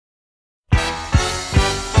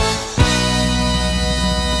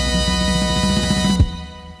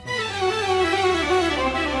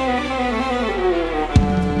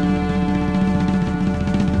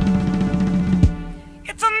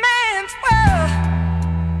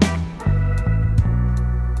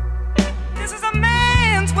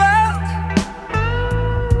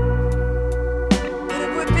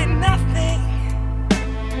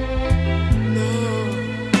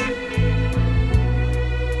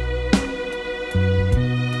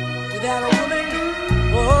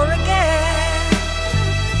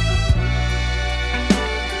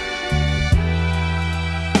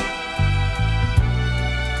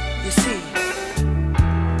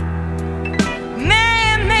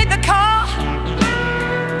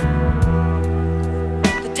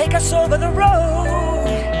take us over the road.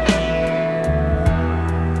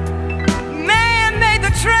 Man made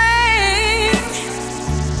the train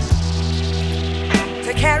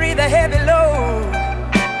to carry the heavy load.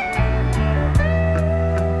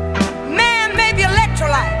 Man made the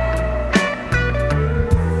electrolyte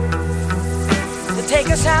to take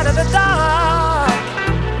us out of the dark.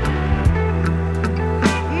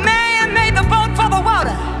 Man made the boat for the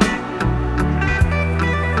water,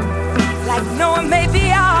 like Noah made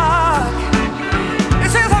the ark.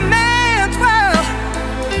 This is a man's world,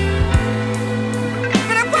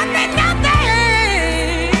 but it would be nothing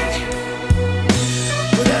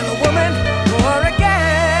without a woman or a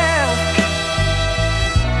girl.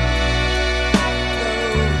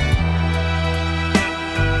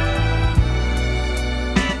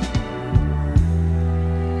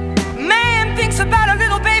 Man thinks about a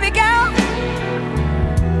little baby girl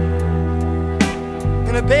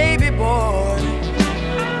and a baby boy.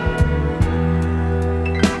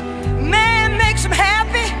 Man makes them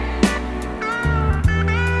happy,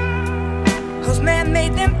 'cause man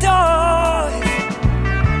made them toys.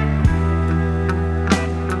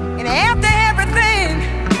 And after everything,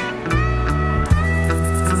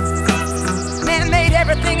 man made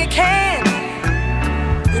everything he can.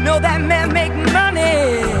 You know that man make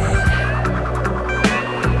money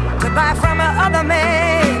to buy from another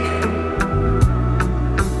man.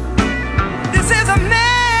 This is a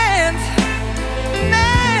man's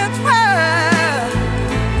world,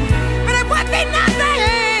 but it would be nothing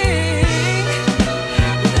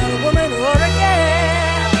without a woman or a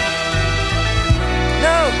girl.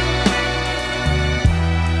 No.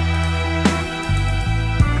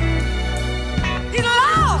 He's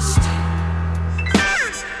lost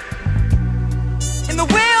in the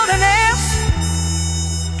wilderness.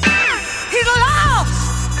 He's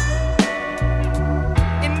lost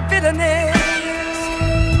in bitterness.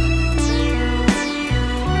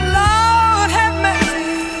 Lord have mercy.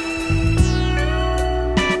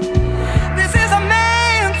 This is a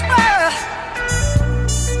man's world.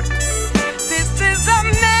 This is a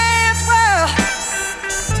man's world,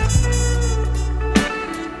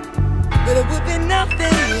 but it would be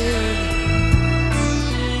nothing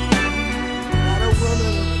without a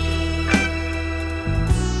woman.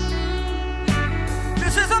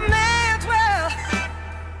 This is a man's world.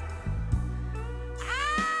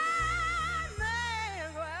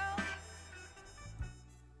 Man's world.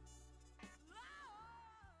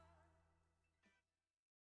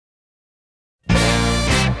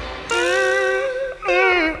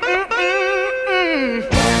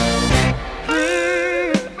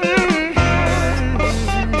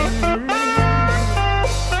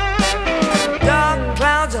 Dark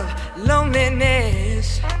clouds of loneliness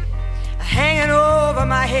hanging over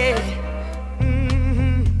my head.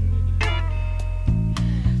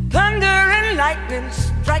 Thunder and lightning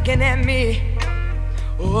striking at me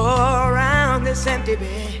all around this empty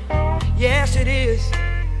bed. Yes, it is.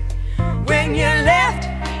 When you left,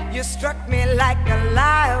 you struck me like a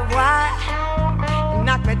live wire,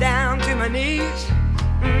 knocked me down to my knees.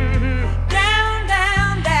 Down,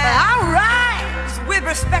 down, down. But I'll rise with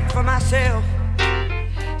respect for myself.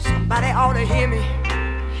 Somebody ought to hear me,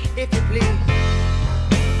 if you please.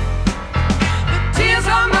 The tears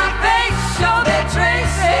on my face show their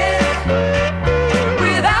traces.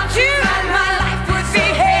 Without you, my life would be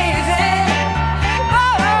hazy.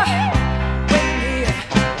 Oh, Wendy,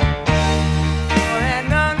 for an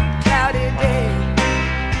uncloudy day.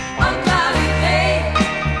 Uncloudy day.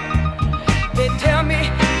 They tell me,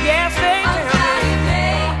 yes, they tell me,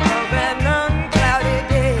 of an uncloudy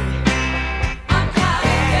day.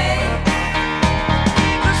 Uncloudy day.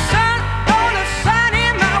 The sun gonna shine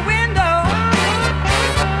in my window.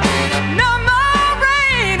 No more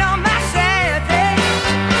rain on my sad day.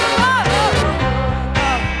 Oh,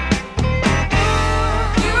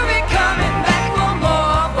 you'll be coming back for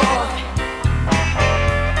more, boy.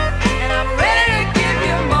 And I'm ready to give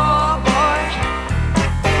you more, boy.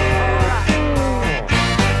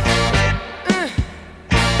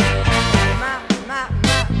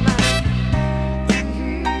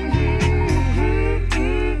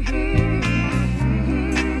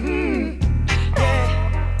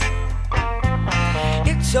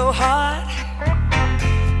 It's so hard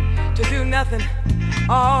to do nothing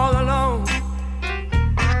all alone.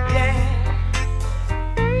 Yeah.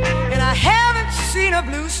 And I haven't seen a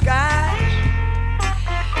blue sky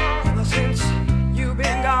ever since you've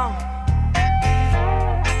been gone.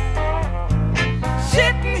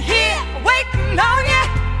 Sitting here waiting on you,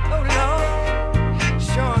 oh Lord,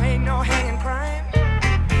 sure ain't no hanging crime.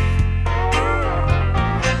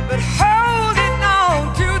 But holding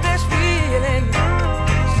on to this feeling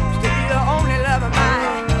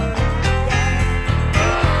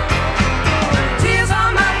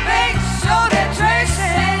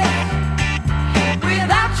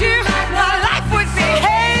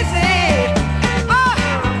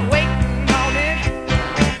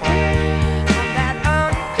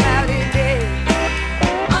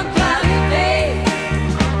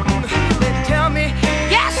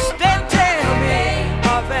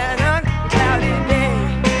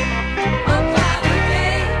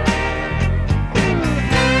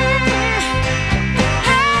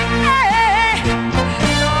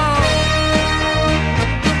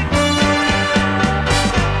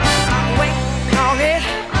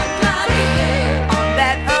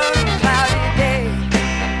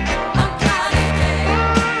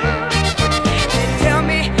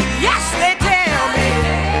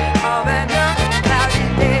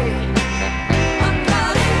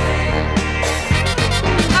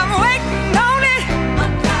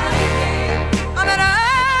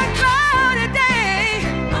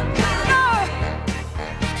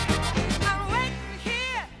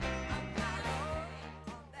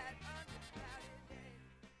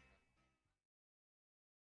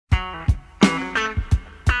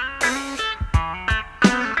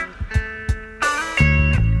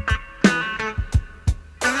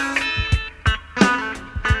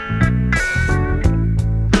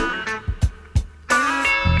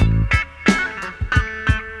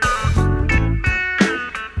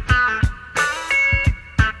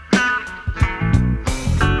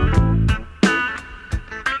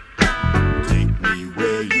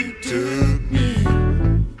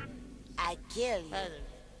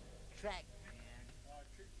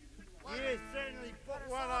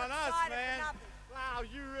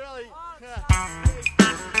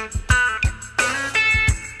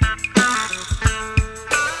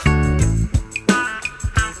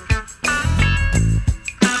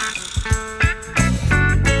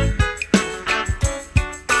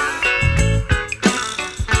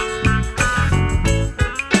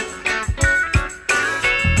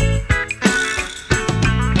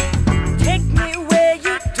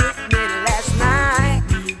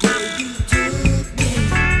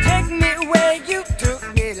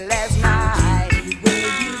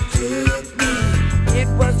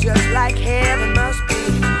like heaven must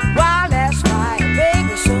be. Wow, last night,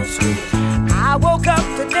 baby, so sweet. I woke up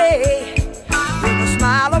today with a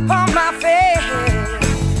smile upon my face.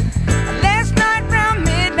 Last night round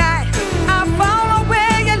midnight, I followed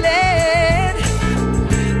where you led.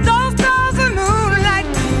 Those stars of moonlight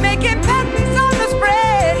making patterns on the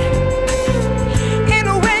spread. And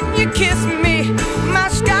when you kissed me, my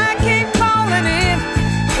sky came falling in.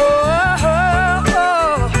 Oh, oh,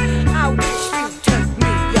 oh, I wish you took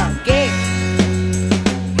me again.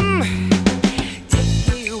 Take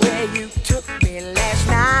me where you took me last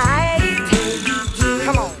night.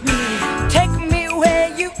 Come on. Take me where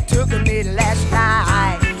you took me last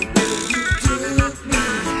night.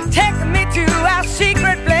 Take me to our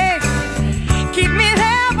secret place. Keep me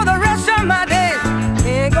there for the rest of my days.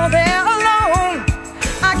 Can't go there alone.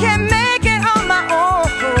 I can't make it on my own.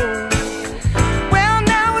 Well,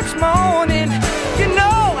 now it's morning. You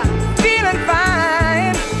know I'm feeling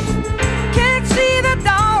fine. Can't see the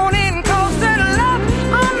dawning 'cause there's love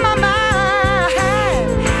on my mind.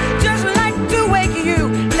 Just like to wake you.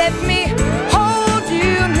 Let me hold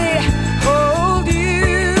you near. Hold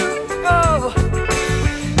you. Oh.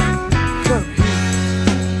 Come here.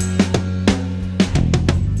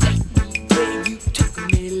 Where you took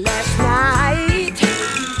me last night.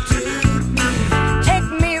 Take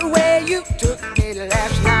me where you took me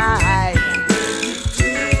last night.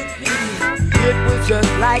 It was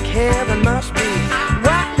just like heaven must be.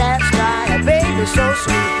 White last sky, baby, so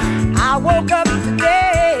sweet. I woke up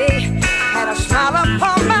today, had a smile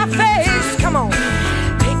upon my face. Come on,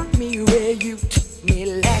 take me where you took me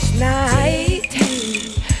last night.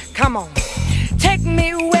 Come on, take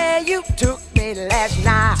me where you took me last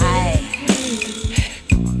night.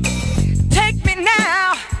 Take me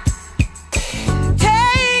now.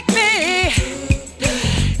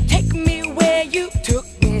 Take me where you took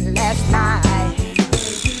me last night.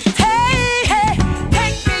 Hey, hey,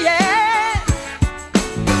 take me, yeah.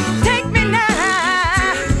 Take me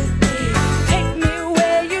now. Take me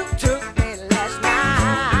where you took me last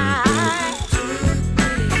night.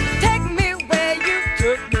 Take me where you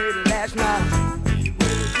took me last night.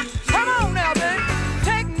 Come on now, baby.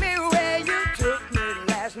 Take me where you took me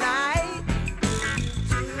last night.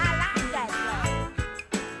 I like that song.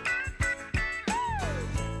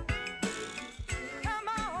 Come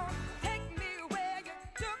on, take me where you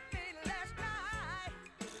took me last night.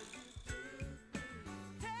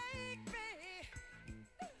 Take me,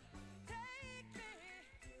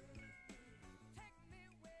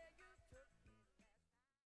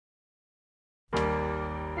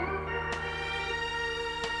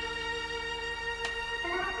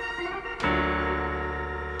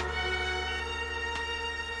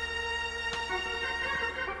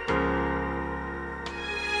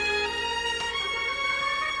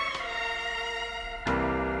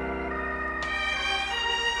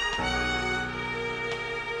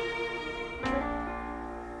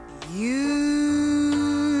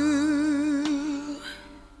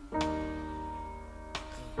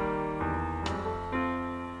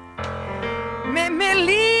 made me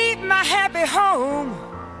leave my happy home.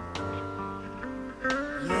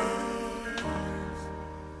 Yes.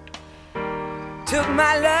 Took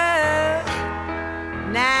my love,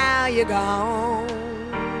 now you're gone,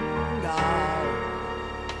 gone.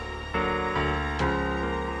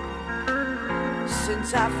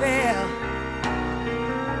 Since I fell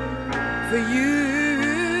for you,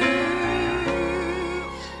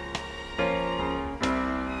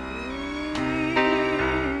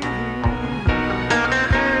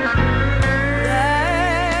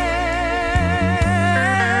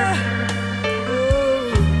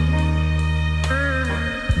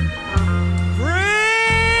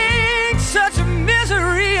 bring such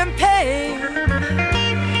misery and pain,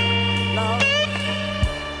 Lord.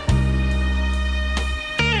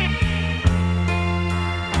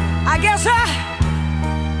 I guess I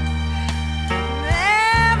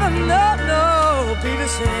never be the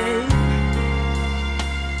same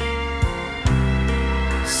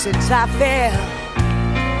since I fell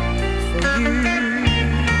for you.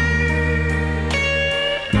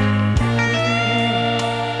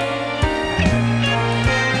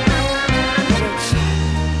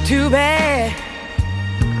 Too bad.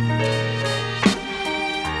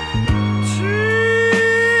 Too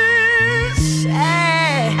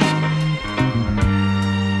sad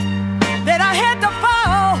that I had to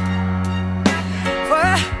fall for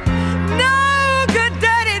no good,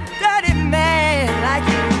 dirty, dirty man like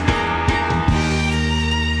you.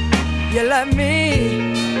 You love me,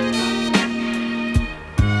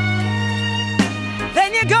 then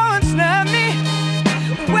you go and snub me.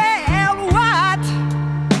 Well,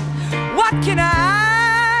 what can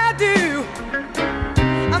I do?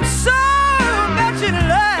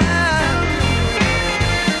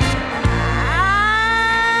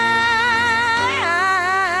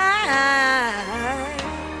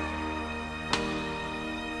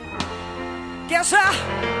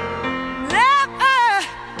 never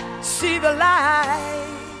see the light.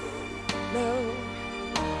 No,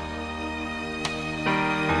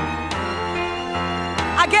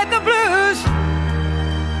 I get the blues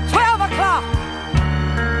 12 o'clock,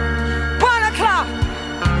 1 o'clock,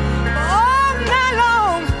 all night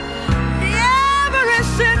long, ever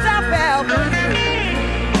since I fell blue.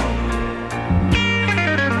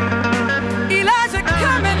 Elijah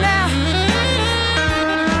coming now.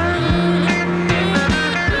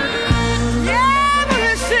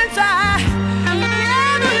 Ever since I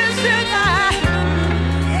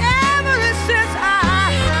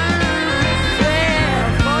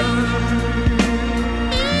fell for you.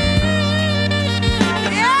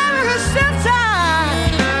 Ever since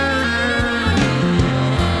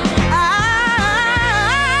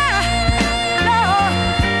Lord,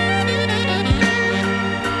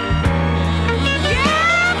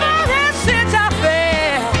 ever since I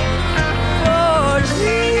fell for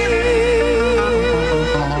you.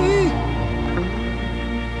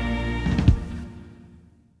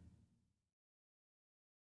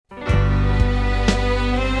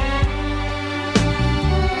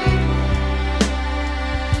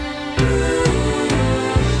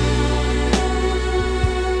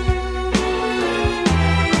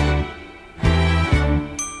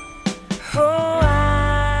 Oh,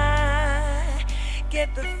 I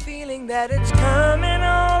get the feeling that it's coming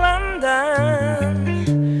all undone.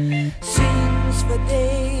 Seems for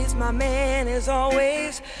days my man is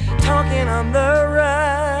always talking on the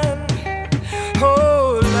run.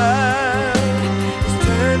 Oh, love is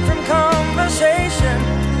turned from conversation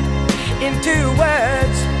into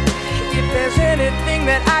words. If there's anything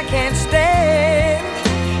that I can't stand,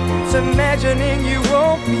 it's imagining you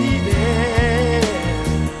won't be there.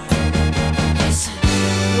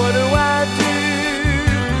 What do I do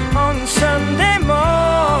on Sunday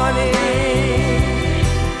morning?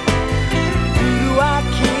 Who do I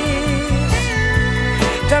kiss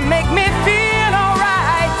to make me feel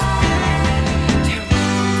alright? Tell me,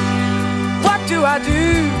 what do I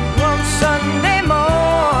do on Sunday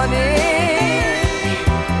morning?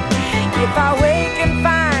 If I wake and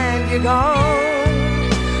find you gone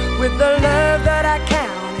with the love that I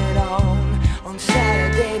counted on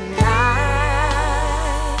Saturday night.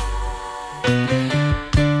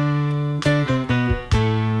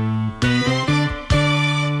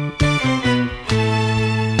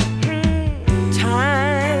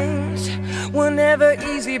 Times were never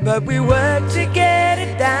easy, but we worked to get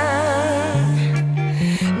it done.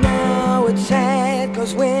 Now it's sad,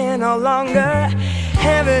 'cause we're no longer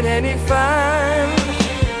having any fun.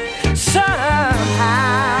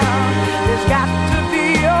 Somehow there's got to be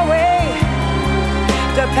a way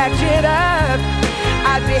to patch it up.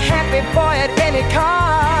 I'd be happy, boy, at any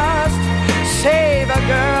cost. Save a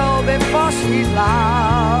girl before she's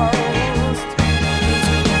lost.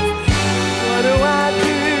 What do I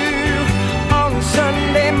do on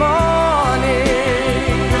Sunday morning?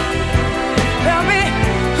 Tell me,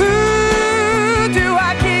 who do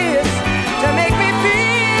I kiss to make me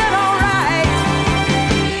feel alright?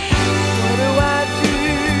 What do I do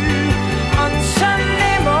on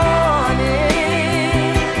Sunday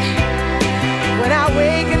morning when I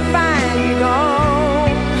wake and find you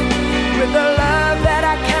gone with the love that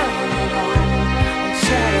I counted on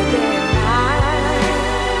Saturday night?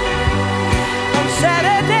 On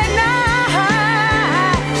Saturday night.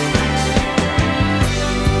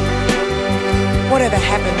 Whatever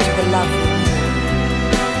happened to the love for you?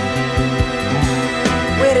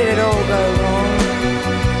 Where did it all go wrong?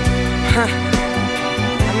 Huh.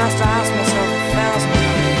 I must have asked myself 1,000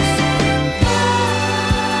 times.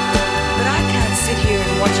 But I can't sit here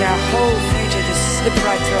and watch our whole future just slip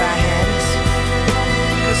right through our hands.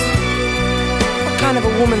 'Cause what kind of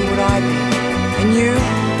a woman would I be? And you,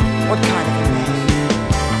 what kind of a man?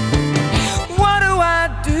 What do I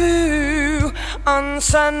do on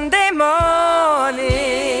Sunday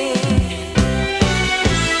morning?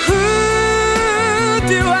 Who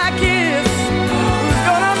do I kiss? Who's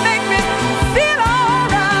gonna make me feel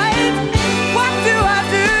alright? What do I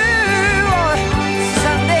do on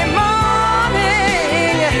Sunday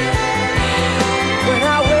morning when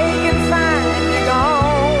I wake and find you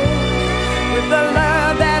gone with the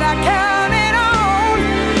love that I counted on?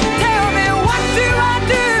 Tell me, what do I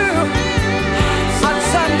do on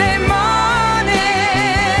Sunday morning?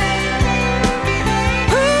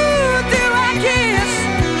 Who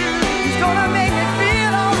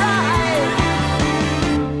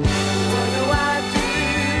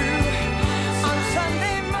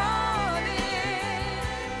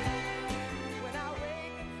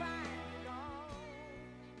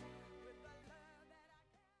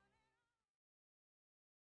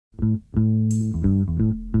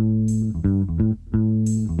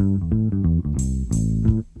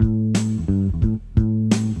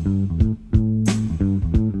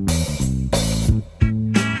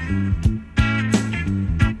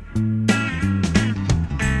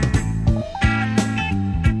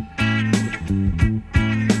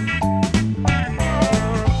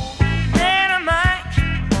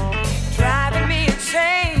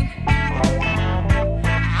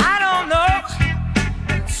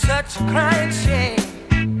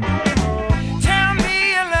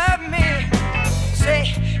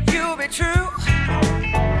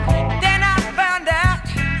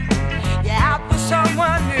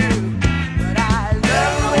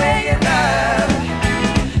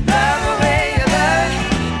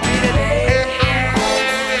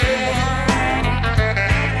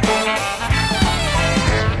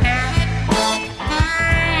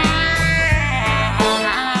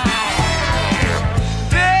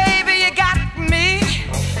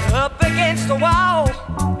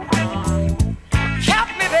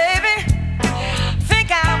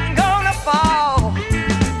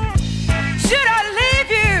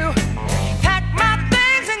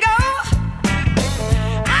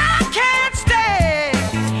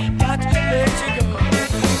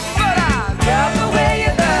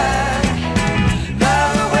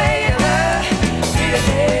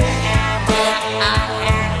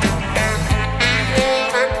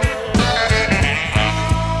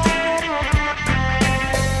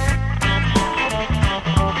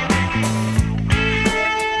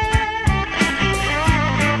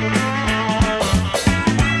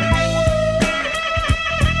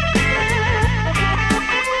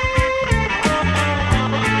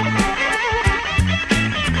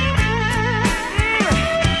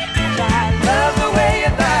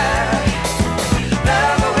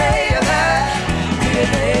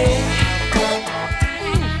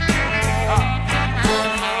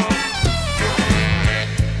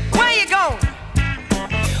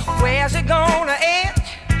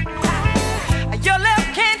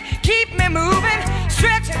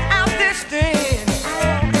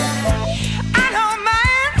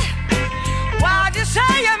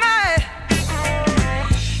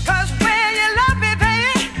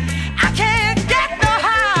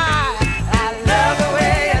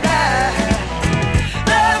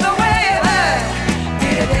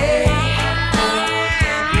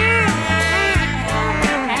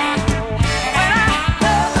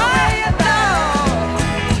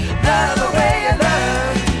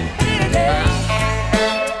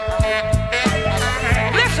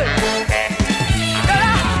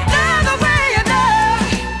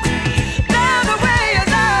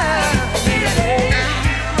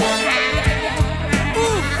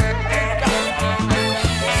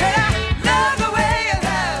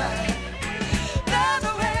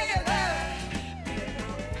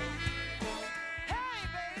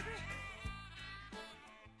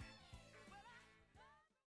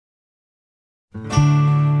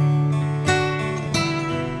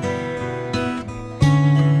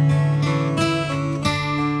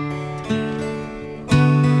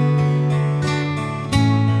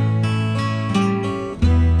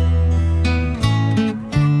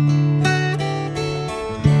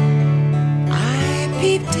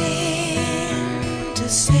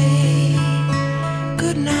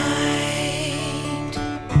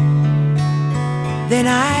Then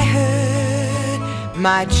I heard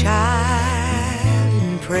my child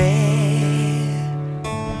in prayer,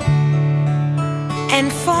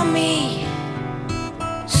 and for me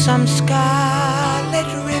some scarlet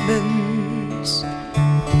ribbons,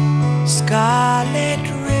 scarlet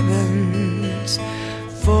ribbons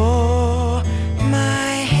for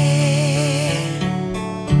my hair.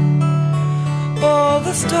 All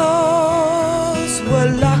the stores were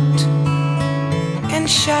locked and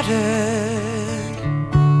shuttered.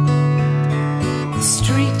 The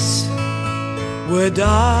streets were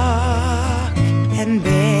dark and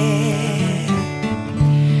bare.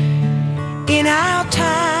 In our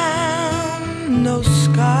town, no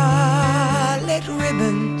scarlet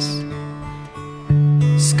ribbons,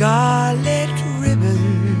 scarlet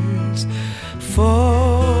ribbons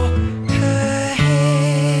for her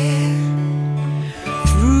hair.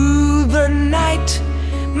 Through the night,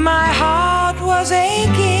 my heart was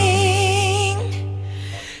aching.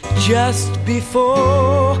 Just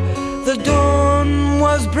before the dawn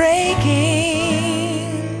was breaking,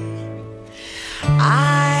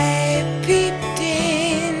 I peeped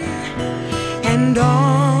in, and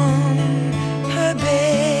on her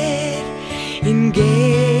bed in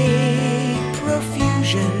gay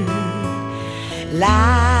profusion,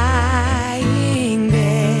 lying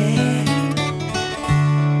there,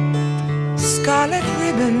 scarlet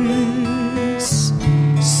ribbons,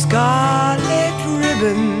 scarlet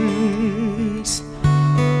ribbons,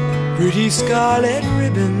 pretty scarlet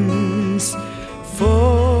ribbons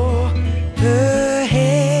for her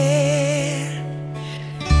hair.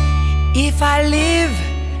 If I live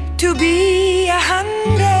to be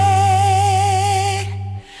 100,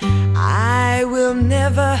 I will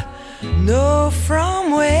never know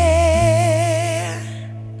from where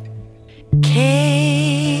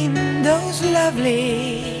came those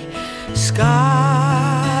lovely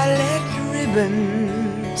scarlet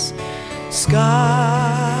ribbons,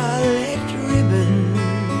 scarlet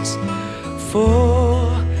ribbons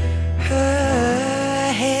for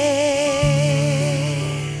her hair.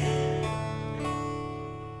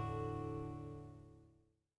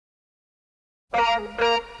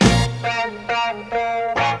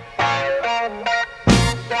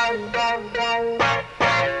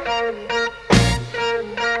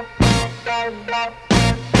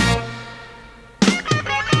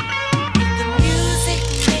 The music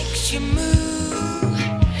makes you move,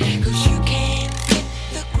 'cause you can't fit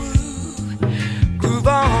the groove. Groove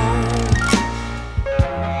on,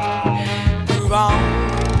 groove on.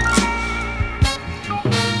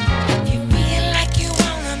 If you feel like you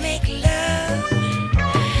wanna make love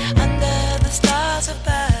under the stars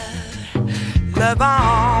above, love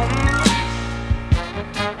on,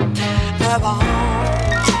 love on.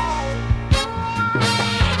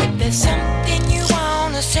 If there's something you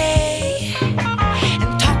wanna say,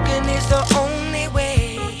 and talking is the only way,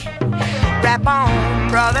 rap on,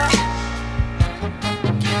 brother,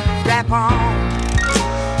 rap on.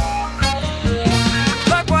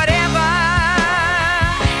 But whatever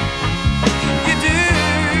you do,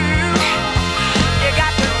 you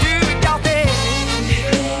got to do your thing. Do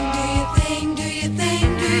your thing, do your thing,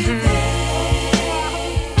 do your thing.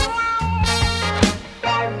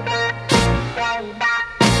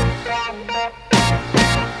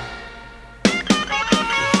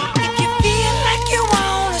 If you feel like you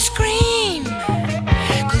wanna scream,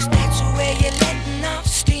 'cause that's the way you're letting off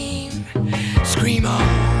steam, scream on,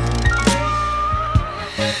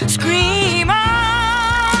 scream on.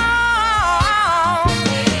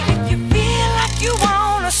 If you feel like you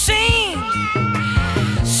wanna sing,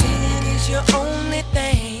 singing is your only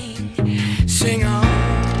thing. Sing on,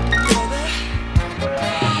 brother,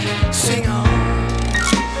 sing on.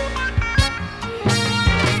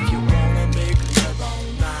 If you wanna make love all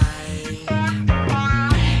night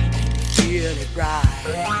and feel it right,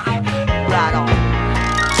 right on,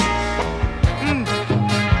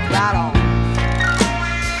 right on.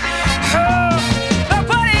 But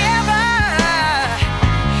whatever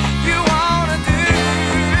you wanna do,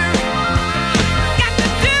 got to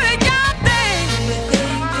do your thing. Do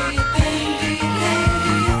your thing, do your thing,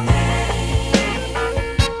 do your thing, do your thing.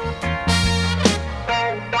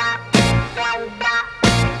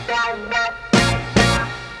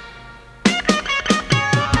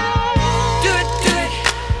 Do it, do it.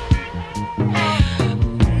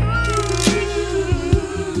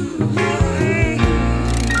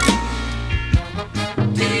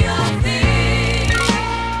 Do your thing.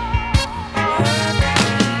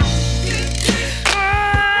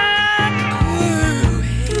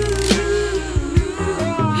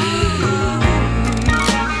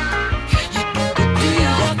 Do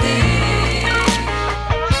your thing.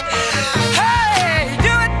 Hey,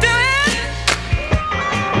 do it, do it.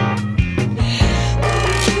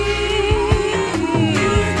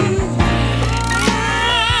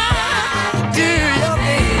 Do your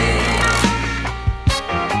thing.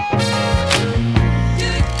 Do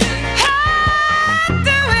it, do it.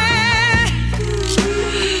 Do it.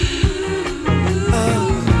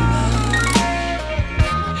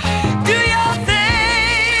 Do your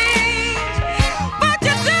thing. But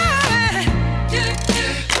you do it. Do it, do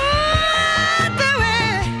it. Do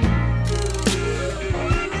it.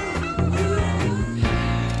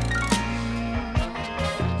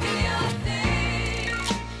 Do your thing.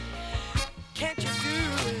 Can't you do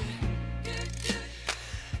it? Do it, do it.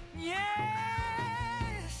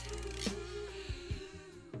 Yes.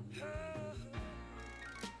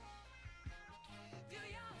 Do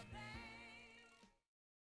your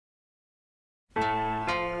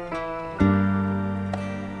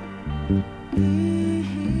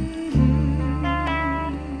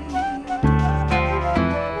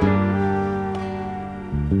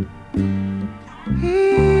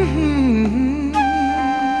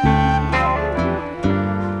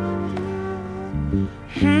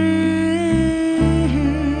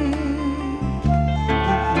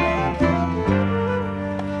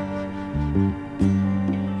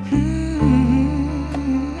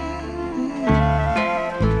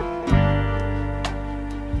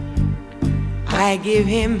I give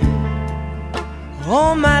him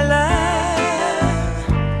all my love.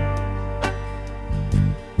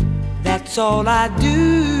 That's all I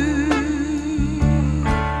do.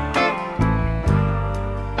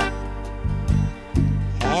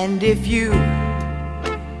 And if you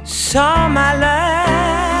saw my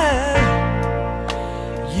love,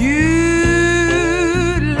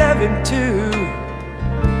 you'd love him too.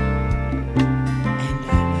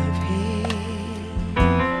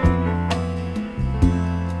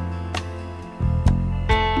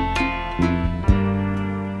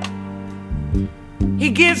 He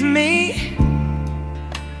gives me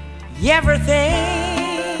everything,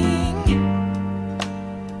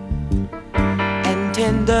 and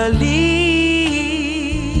tenderly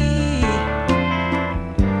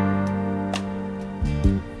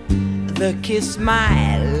the kiss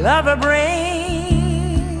my lover brings,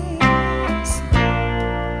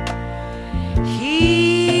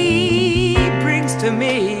 he brings to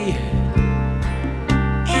me.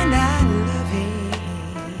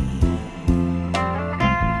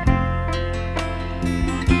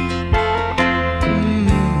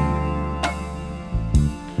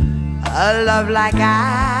 A love like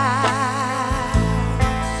ours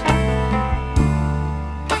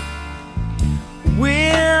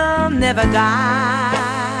will never die,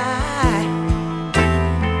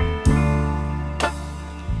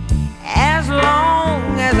 as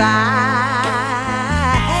long as I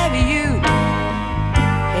have you.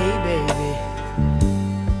 Hey baby,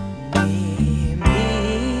 me.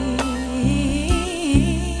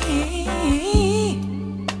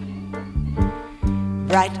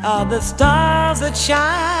 Bright are the stars that shine,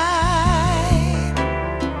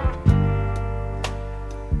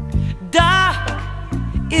 dark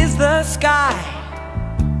is the sky.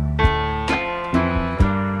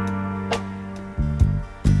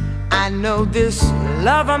 I know this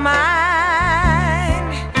love of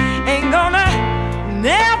mine ain't gonna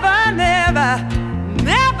never, never,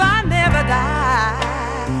 never, never die.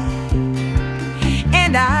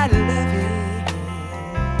 And I love you.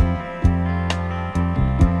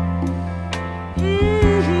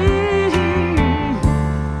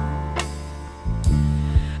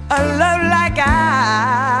 A love like ours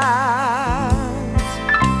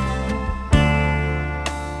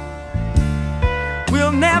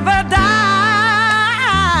will never die,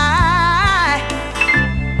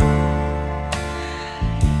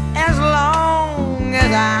 as long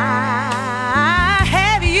as I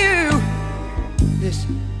have you.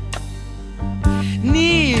 Listen,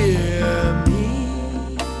 near me.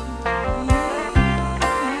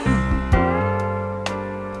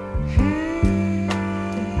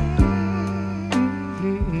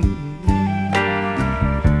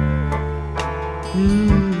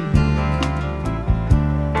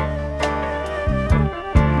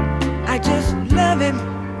 I just love him.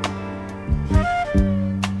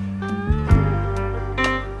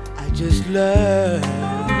 I just love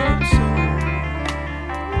him so.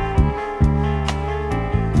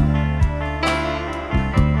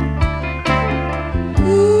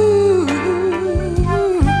 Ooh.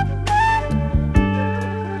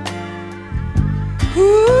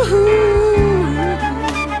 Ooh.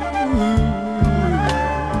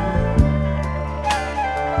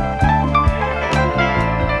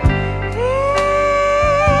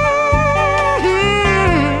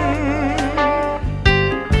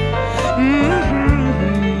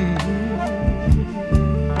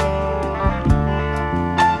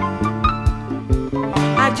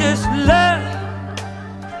 Just love,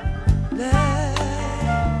 love,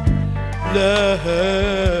 love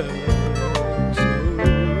so.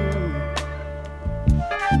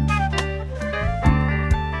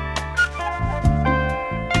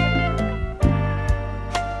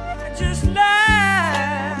 I just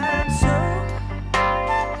love so.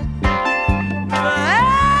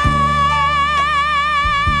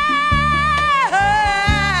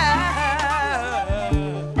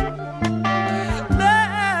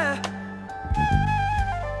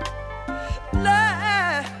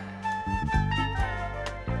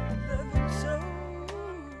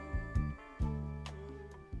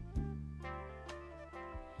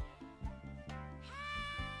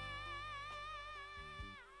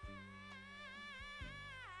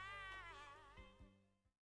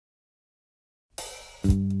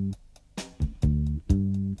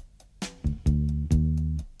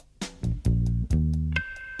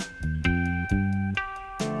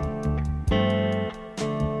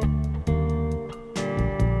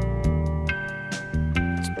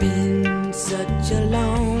 Been such a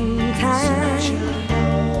long time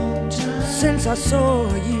since I saw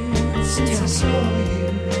you.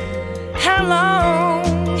 How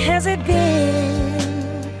long has it been?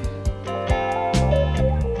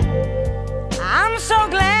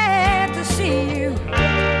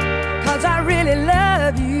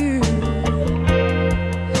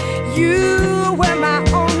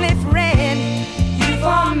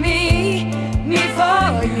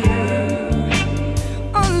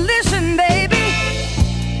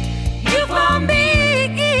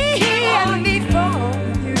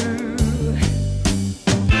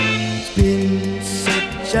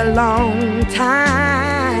 such a long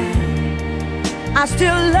time. I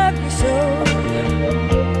still love you so.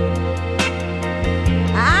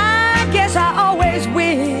 I guess I always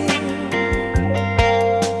will.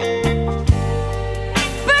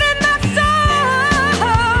 But in my soul,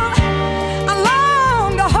 I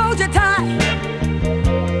long to hold you tight.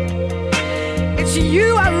 It's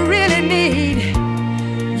you I really need.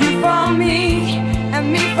 You for me and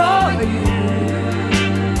me for you.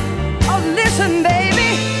 Oh, listen, baby.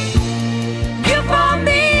 You for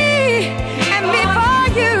me and me for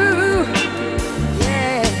you.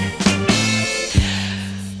 Yeah.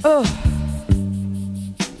 Oh.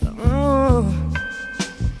 Oh.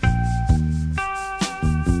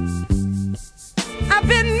 I've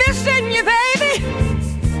been missing you, baby.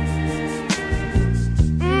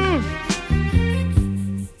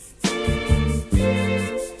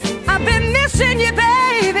 I've been missing you,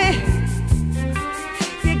 baby.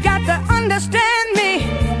 You got to understand me.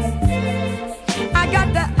 I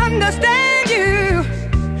got to understand you.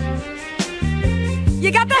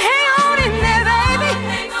 You got to hang on in there, baby.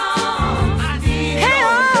 Hang on. I need hang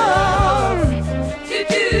on.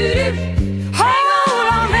 Hold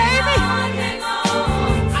on, baby. Hang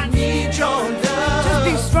on. I need your love. Just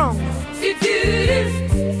be strong.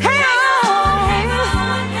 Hang on. Hang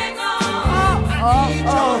on. Hang on. I need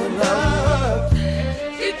your love.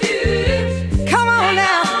 Come on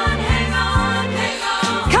now. Hang on. Hang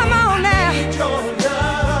on. Come on now. Your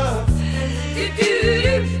love.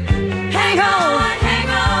 Hang on. Hang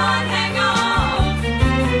on. Hang on.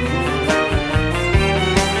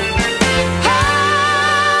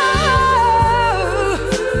 Oh,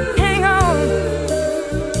 hang on.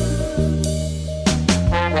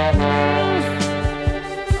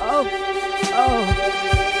 Oh, oh.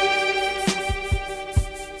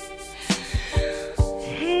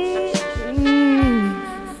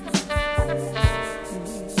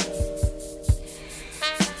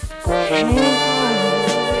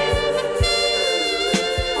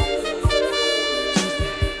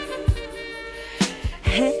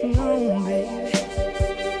 Hang on, baby.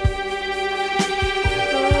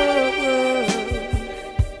 Oh,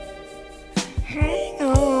 hang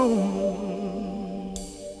on.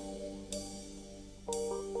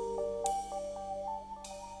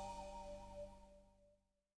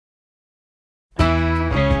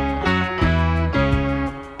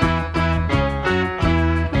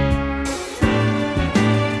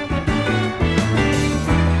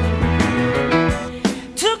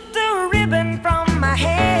 Took the ribbon from my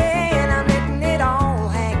hair and I'm letting it all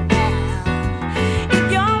hang down.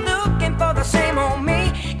 If you're looking for the same old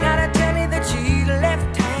me, gotta tell me that you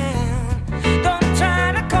left town. Don't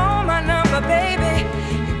try to call my number, baby.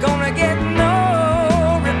 You're gonna get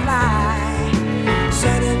no reply.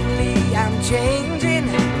 Suddenly I'm changing,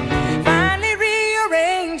 finally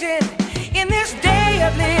rearranging. In this day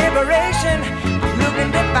of liberation, I'm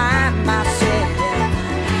looking to find myself.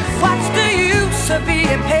 What's the use of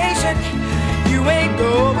being patient? You ain't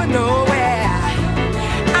going nowhere.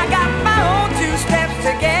 I got my own two steps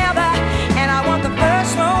together, and I want the first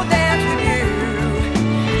slow dance with you.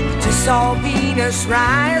 Just saw Venus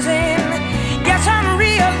rising. Guess I'm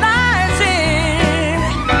realizing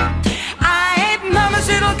I ain't mama's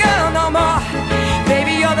little girl no more.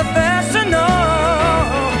 Baby, you're the first to know.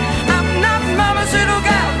 I'm not mama's little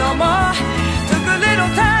girl no more. Took a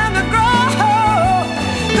little time to grow.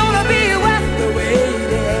 Gonna be worth the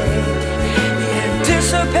waiting, the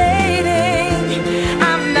anticipating.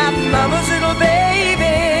 I'm not mama's little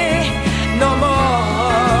baby no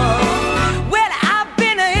more. Well, I've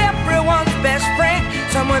been everyone's best friend,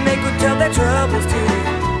 someone they could tell their troubles to.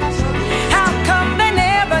 How come they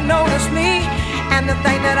never noticed me and the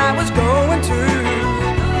thing that I was going through?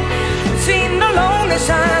 Seen the lonely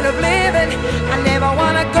side of living, I never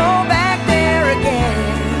wanna go back there again.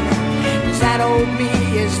 'Cause that old me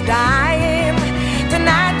is dying.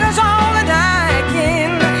 Tonight there's all that I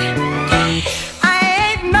can. I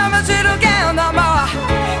ain't mama's little gal no more.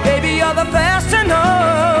 Baby, you're the first to know.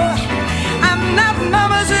 I'm not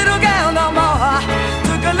mama's little gal no more.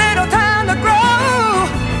 Took a little time to grow.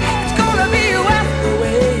 It's gonna be worth the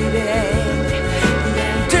waiting, the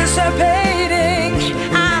anticipating.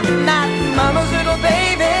 I'm not mama's little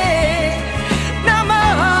baby no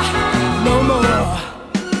more, no more.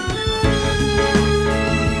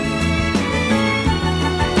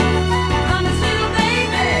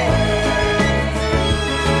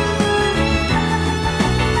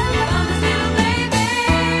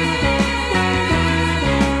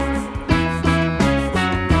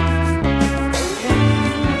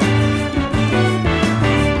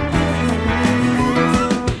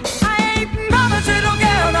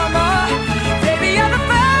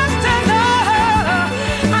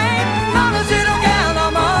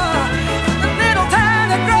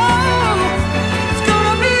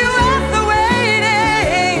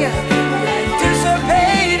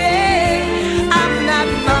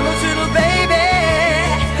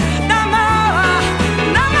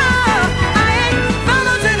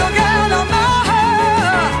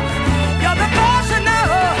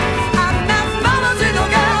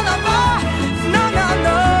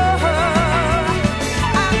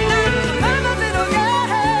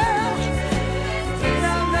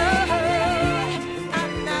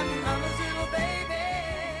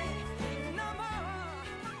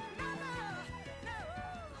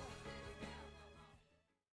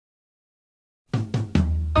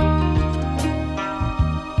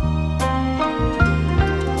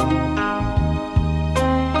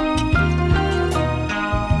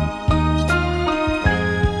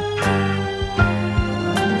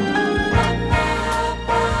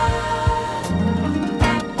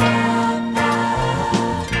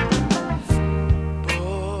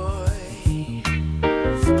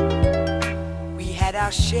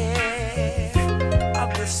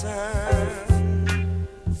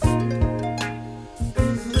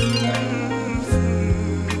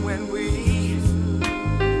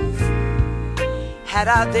 had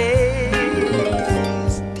our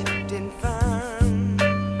days dipped in fun,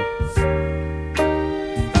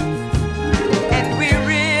 and we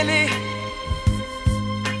really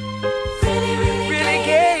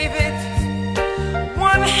gave it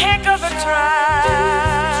one heck of a try.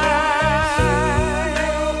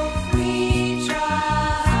 We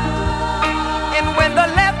tried. And when the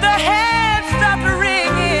laughter had stopped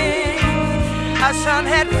ringing, our sun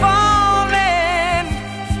had fallen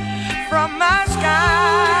from my sky.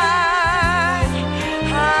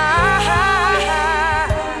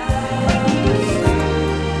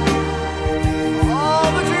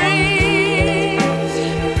 All the dreams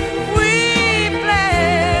we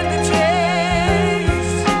planned to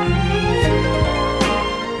chase,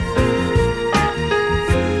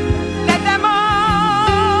 let them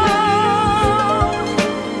all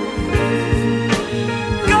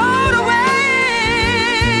go to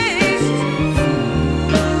waste.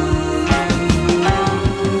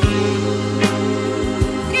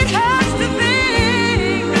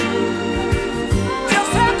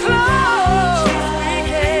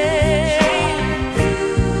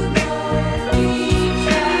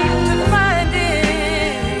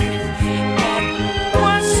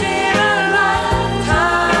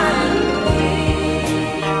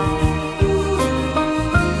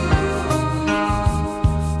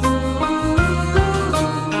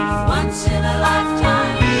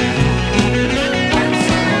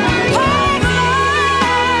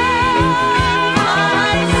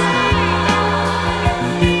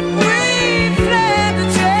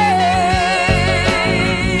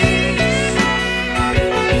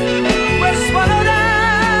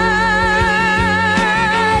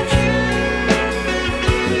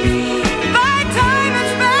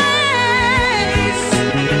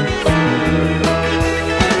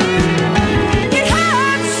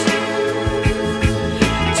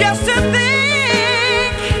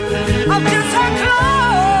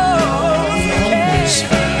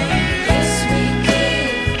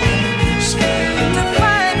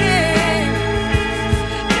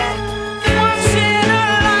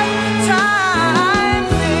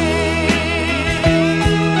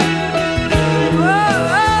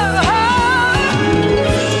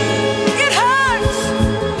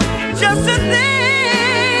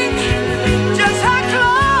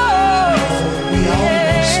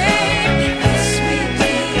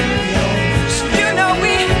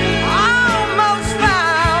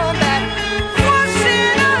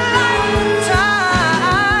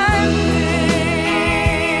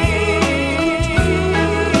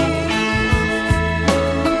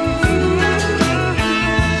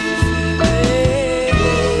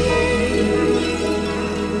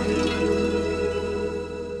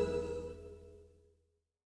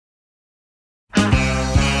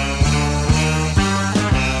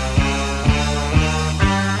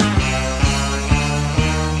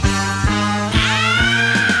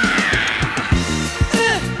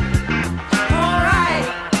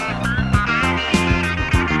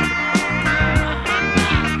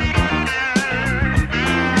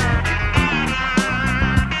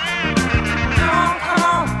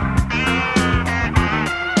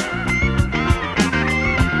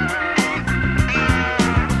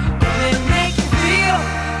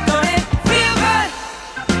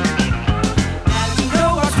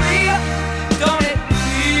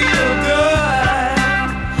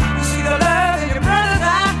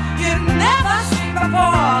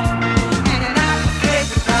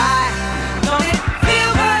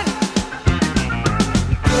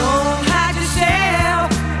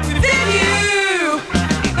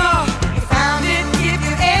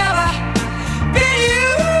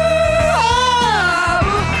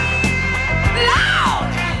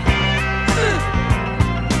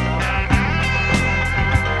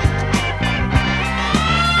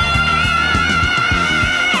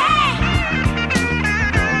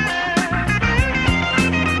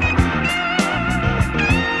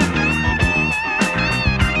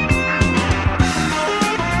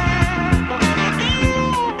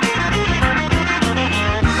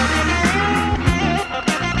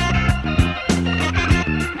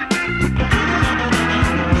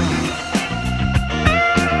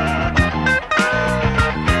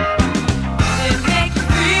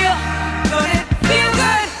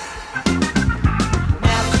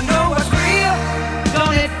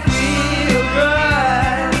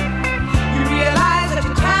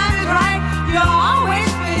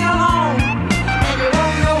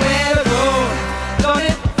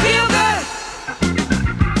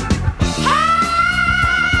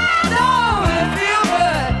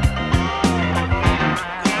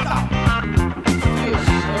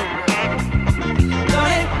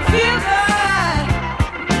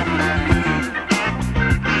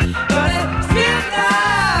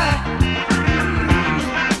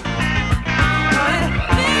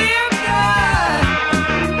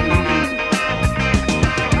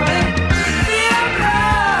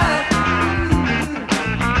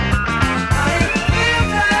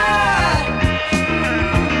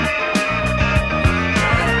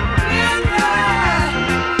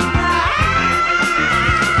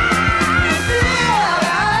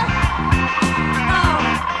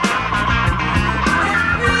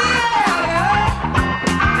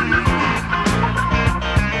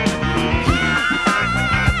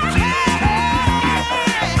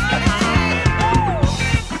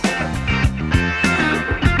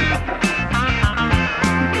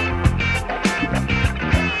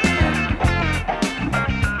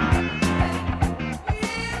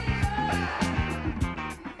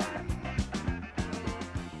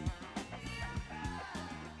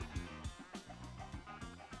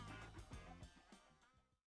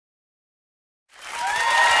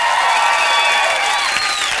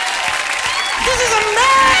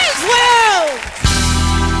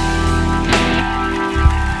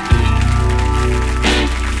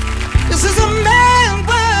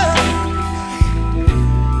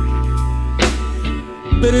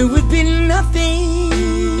 but it would be nothing,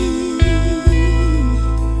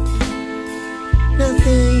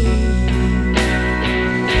 nothing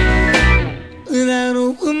without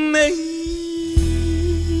a woman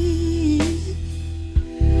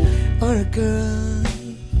or a girl.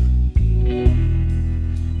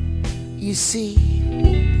 You see,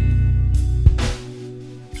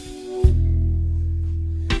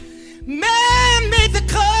 man made the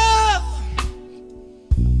call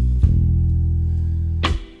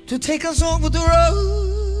to take us over the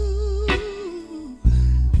road.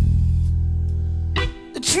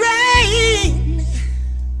 The train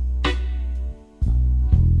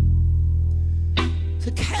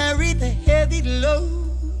to carry the heavy load.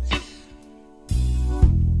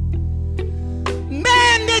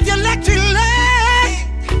 Man made the electric light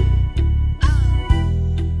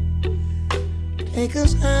take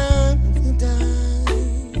us out of the dark.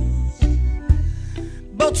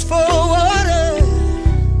 Boats for water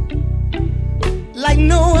like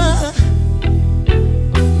Noah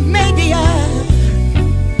made the earth.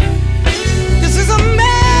 This is a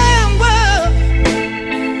man world,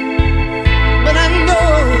 but I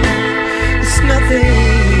know it's nothing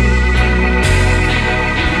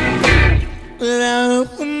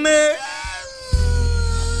without a man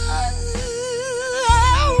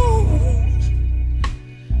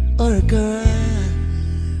or a girl.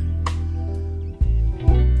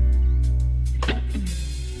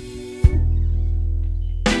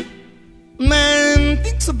 Man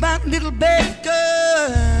thinks about a little baby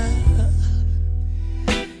girl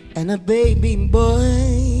and a baby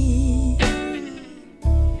boy.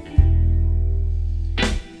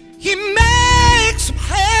 He makes him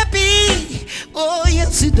happy, oh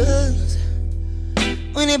yes he does,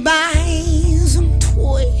 when he buys him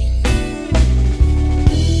toys.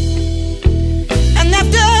 And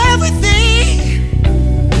after everything,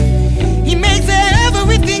 he makes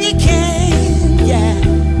everything he can, yeah.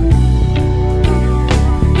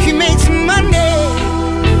 He makes money,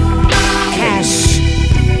 cash,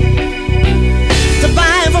 to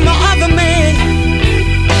buy from the other man.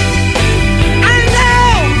 I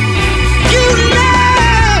know, you know,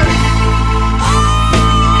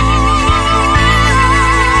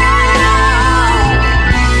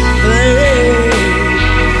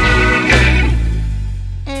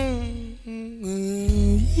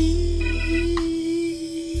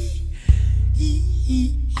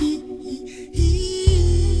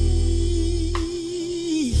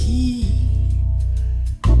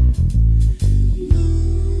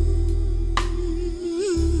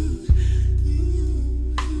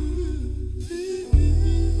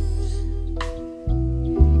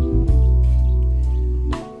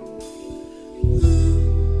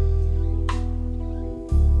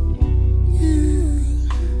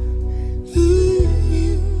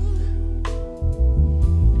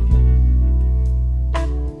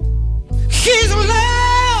 he's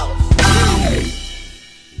lost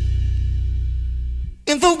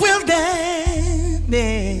in the wilderness.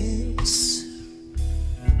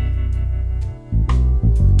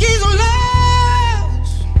 He's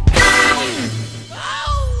lost.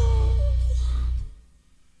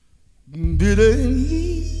 Oh.